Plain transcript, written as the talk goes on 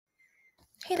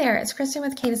Hey there, it's Kristen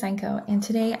with K-Design Co. And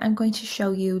today I'm going to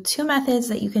show you two methods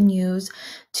that you can use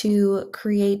to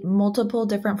create multiple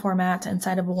different formats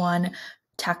inside of one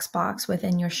text box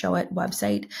within your Showit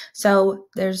website. So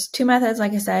there's two methods,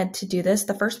 like I said, to do this.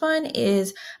 The first one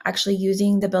is actually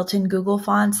using the built-in Google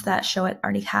fonts that Showit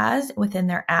already has within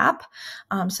their app.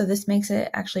 So this makes it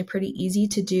actually pretty easy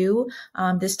to do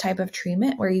this type of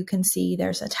treatment where you can see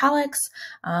there's italics,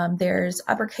 there's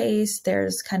uppercase,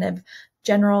 there's kind of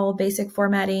general basic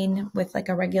formatting with like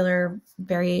a regular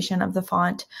variation of the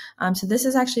font. So this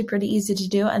is actually pretty easy to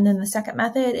do. And then the second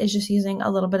method is just using a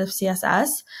little bit of CSS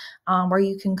where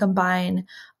you can combine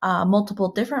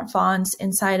multiple different fonts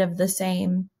inside of the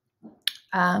same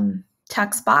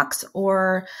text box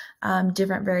or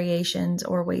different variations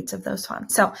or weights of those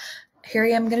fonts. So here I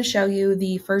am going to show you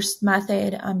the first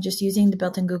method, just using the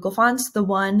built-in Google fonts. The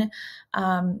one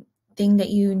thing that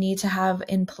you need to have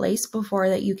in place before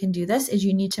that you can do this is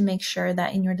you need to make sure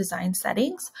that in your design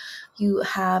settings you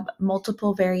have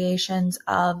multiple variations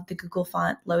of the Google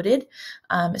font loaded.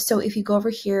 So if you go over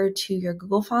here to your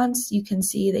Google fonts, you can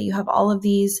see that you have all of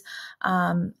these,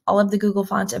 all of the Google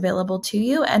fonts available to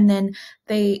you. And then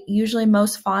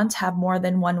most fonts have more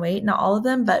than one weight, not all of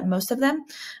them, but most of them.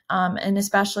 And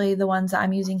especially the ones that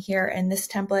I'm using here in this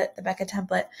template, the Becca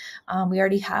template, we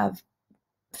already have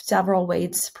several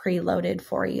weights preloaded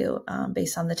for you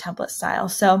based on the template style.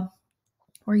 So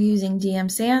we're using DM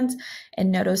Sans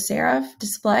and Noto Serif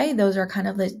display. Those are kind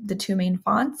of the two main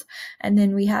fonts. And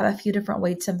then we have a few different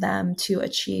weights of them to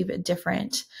achieve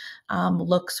different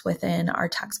looks within our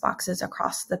text boxes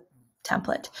across the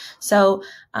template. So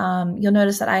you'll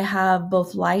notice that I have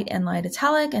both light and light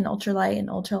italic and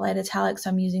ultralight italic. So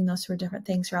I'm using those for different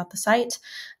things throughout the site.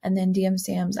 And then DM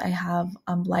Sans, I have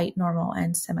light, normal,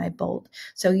 and semi-bold.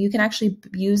 So you can actually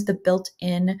use the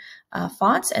built-in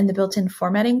fonts and the built-in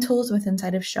formatting tools within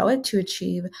inside of Showit to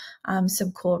achieve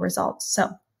some cool results.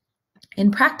 So in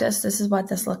practice, this is what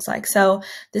this looks like. So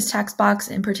this text box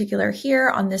in particular here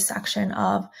on this section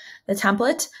of the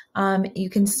template, you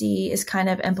can see is kind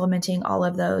of implementing all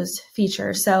of those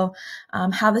features. So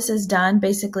how this is done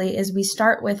basically is we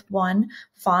start with one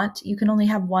font. You can only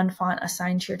have one font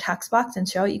assigned to your text box and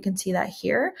Showit. You can see that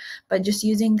here, but just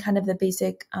using kind of the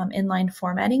basic inline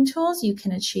formatting tools, you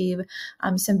can achieve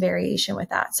some variation with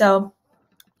that. So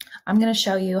I'm going to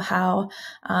show you how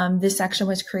this section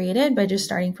was created by just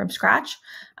starting from scratch.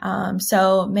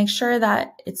 So make sure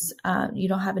that it's you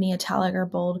don't have any italic or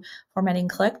bold formatting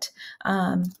clicked.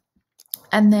 And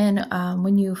then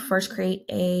when you first create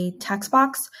a text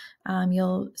box,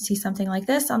 you'll see something like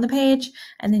this on the page,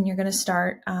 and then you're going to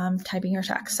start typing your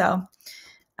text. So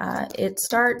it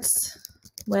starts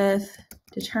with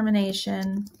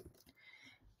determination,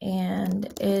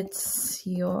 and it's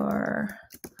your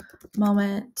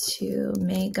moment to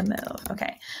make a move.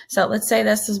 Okay, so let's say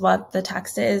this is what the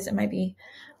text is. It might be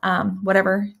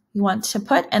whatever you want to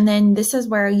put. And then this is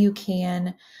where you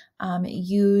can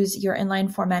use your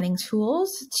inline formatting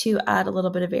tools to add a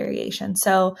little bit of variation.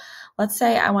 So let's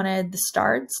say I wanted the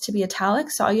starts to be italic.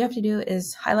 So all you have to do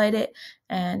is highlight it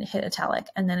and hit italic,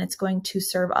 and then it's going to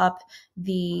serve up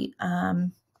the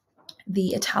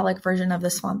italic version of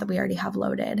this font that we already have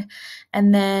loaded.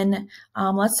 And then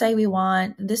let's say we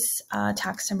want this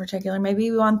text in particular,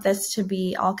 maybe we want this to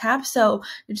be all caps. So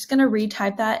you're just going to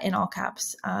retype that in all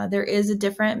caps. There is a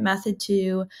different method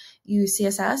to use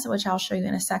CSS, which I'll show you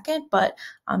in a second, but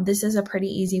this is a pretty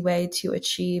easy way to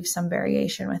achieve some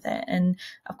variation with it. And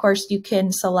of course you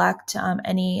can select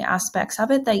any aspects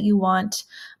of it that you want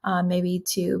maybe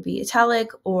to be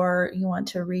italic, or you want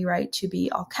to rewrite to be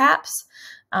all caps.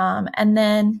 And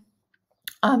then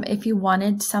if you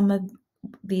wanted some of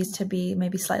these to be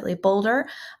maybe slightly bolder,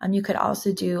 you could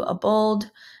also do a bold.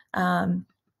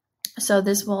 So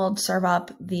this will serve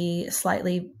up the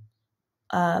slightly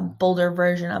bolder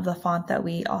version of the font that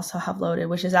we also have loaded,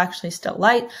 which is actually still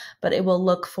light, but it will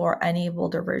look for any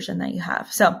bolder version that you have.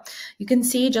 So you can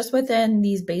see just within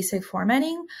these basic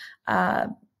formatting,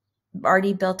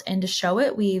 already built into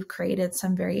Showit, we've created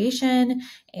some variation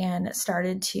and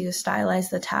started to stylize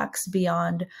the text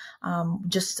beyond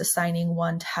just assigning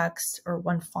one text or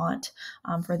one font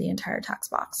for the entire text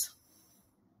box.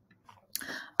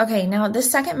 Okay, now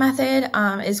this second method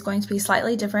is going to be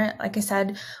slightly different. Like I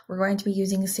said, we're going to be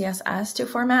using CSS to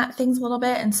format things a little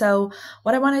bit. And so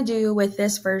what I want to do with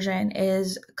this version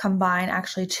is combine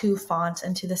actually two fonts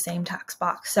into the same text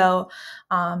box. So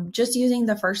just using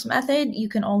the first method, you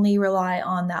can only rely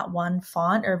on that one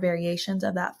font or variations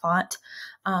of that font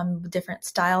different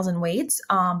styles and weights.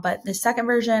 But the second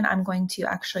version, I'm going to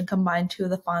actually combine two of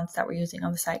the fonts that we're using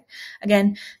on the site.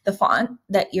 Again, the font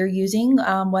that you're using,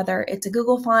 whether it's a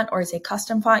Google font or it's a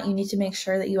custom font, you need to make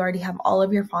sure that you already have all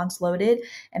of your fonts loaded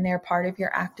and they're part of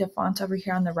your active fonts over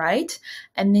here on the right.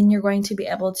 And then you're going to be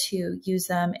able to use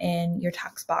them in your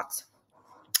text box.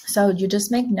 So you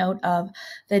just make note of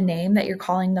the name that you're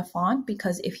calling the font,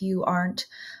 because if you aren't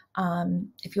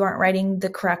writing the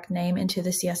correct name into the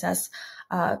CSS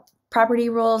property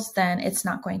rules, then it's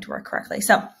not going to work correctly.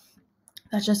 So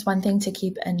that's just one thing to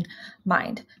keep in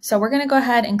mind. So we're going to go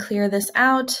ahead and clear this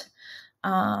out.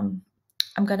 I'm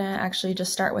going to actually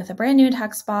just start with a brand new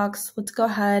text box. Let's go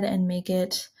ahead and make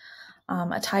it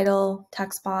a title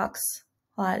text box.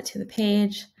 I'll add it to the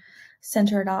page,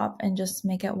 center it up, and just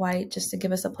make it white just to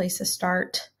give us a place to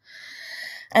start.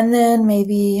 And then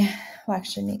maybe we'll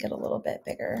actually make it a little bit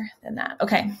bigger than that.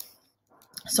 Okay,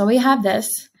 so we have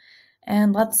this,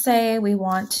 and let's say we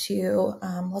want to,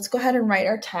 let's go ahead and write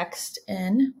our text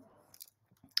in.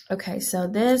 Okay, so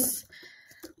this,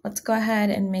 let's go ahead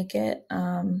and make it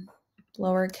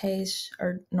lowercase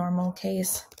or normal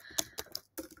case.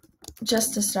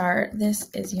 Just to start, this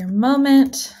is your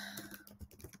moment.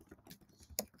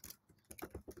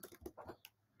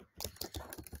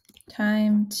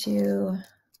 Time to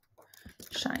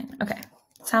shine. Okay,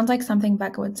 sounds like something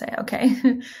Becca would say. Okay.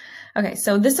 Okay,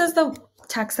 so this is the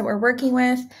text that we're working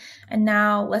with. And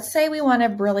now let's say we want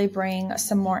to really bring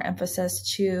some more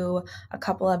emphasis to a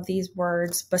couple of these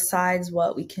words besides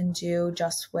what we can do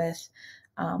just with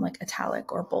like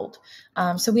italic or bold.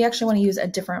 So we actually want to use a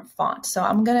different font. So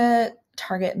I'm going to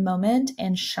target moment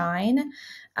and shine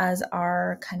as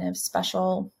our kind of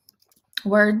special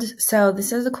words. So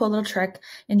this is a cool little trick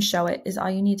in Showit. Is all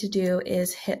you need to do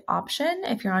is hit Option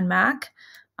if you're on Mac.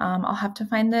 I'll have to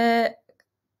find the,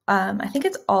 I think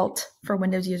it's Alt for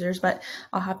Windows users, but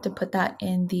I'll have to put that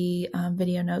in the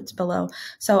video notes below.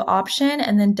 So Option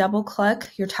and then double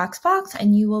click your text box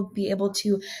and you will be able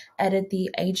to edit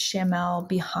the HTML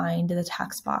behind the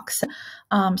text box.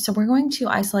 So we're going to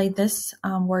isolate this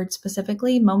word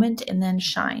specifically, moment, and then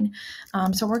shine.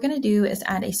 So what we're going to do is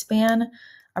add a span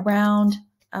around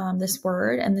this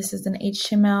word, and this is an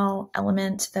HTML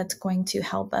element that's going to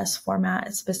help us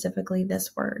format specifically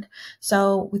this word.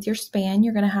 So with your span,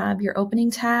 you're going to have your opening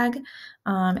tag,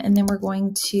 and then we're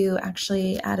going to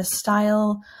actually add a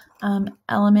style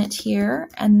element here,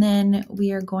 and then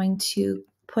we are going to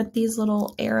put these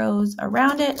little arrows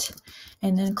around it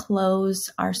and then close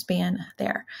our span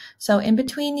there. So in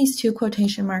between these two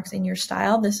quotation marks in your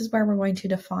style, this is where we're going to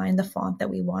define the font that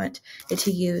we want it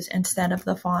to use instead of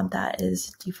the font that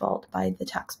is default by the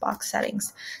text box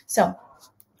settings. So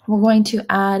we're going to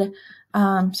add,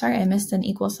 sorry, I missed an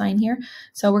equal sign here.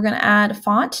 So we're going to add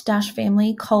font dash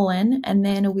family colon, and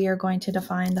then we are going to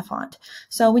define the font.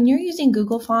 So when you're using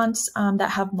Google fonts that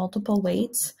have multiple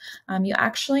weights, you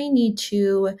actually need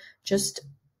to just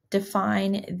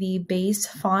define the base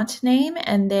font name,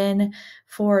 and then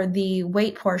for the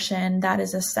weight portion, that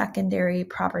is a secondary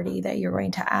property that you're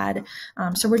going to add.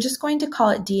 So we're just going to call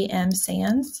it DM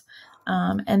Sans,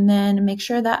 and then make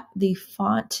sure that the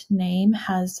font name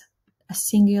has a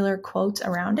singular quote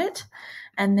around it.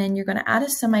 And then you're going to add a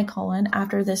semicolon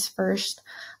after this first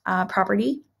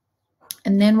property.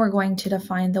 And then we're going to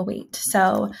define the weight.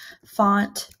 So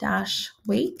font dash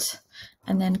weight,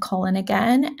 and then colon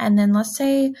again. And then let's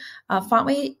say font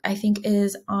weight, I think,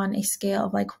 is on a scale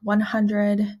of like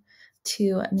 100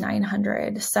 to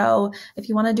 900. So if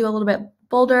you want to do a little bit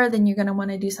bolder, then you're going to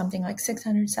want to do something like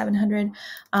 600, 700.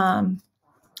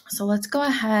 So let's go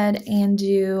ahead and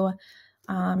do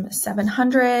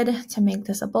 700 to make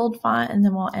this a bold font, and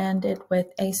then we'll end it with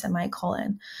a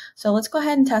semicolon. So let's go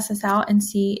ahead and test this out and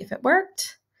see if it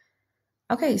worked.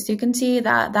 Okay, so you can see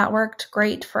that that worked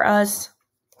great for us.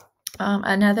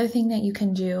 Another thing that you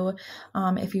can do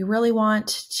if you really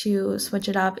want to switch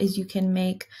it up is you can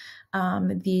make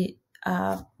the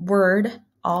word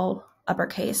all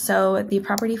uppercase. So the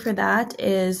property for that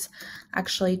is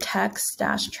actually text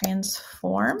dash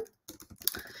transform.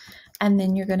 And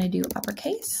then you're going to do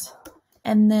uppercase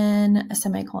and then a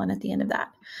semicolon at the end of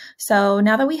that. So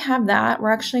now that we have that,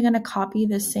 we're actually going to copy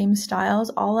the same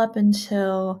styles all up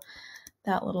until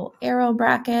that little arrow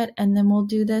bracket, and then we'll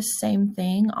do this same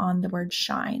thing on the word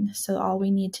shine. So all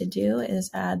we need to do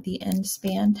is add the end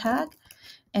span tag,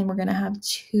 and we're going to have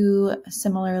two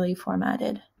similarly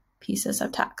formatted pieces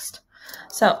of text.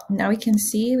 So now we can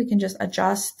see, we can just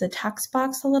adjust the text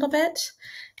box a little bit.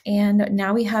 And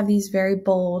now we have these very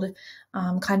bold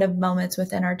kind of moments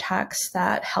within our text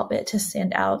that help it to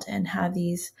stand out and have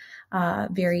these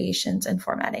variations in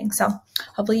formatting. So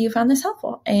hopefully you found this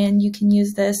helpful, and you can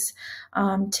use this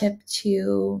tip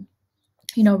to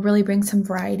really bring some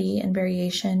variety and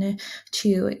variation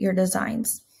to your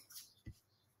designs.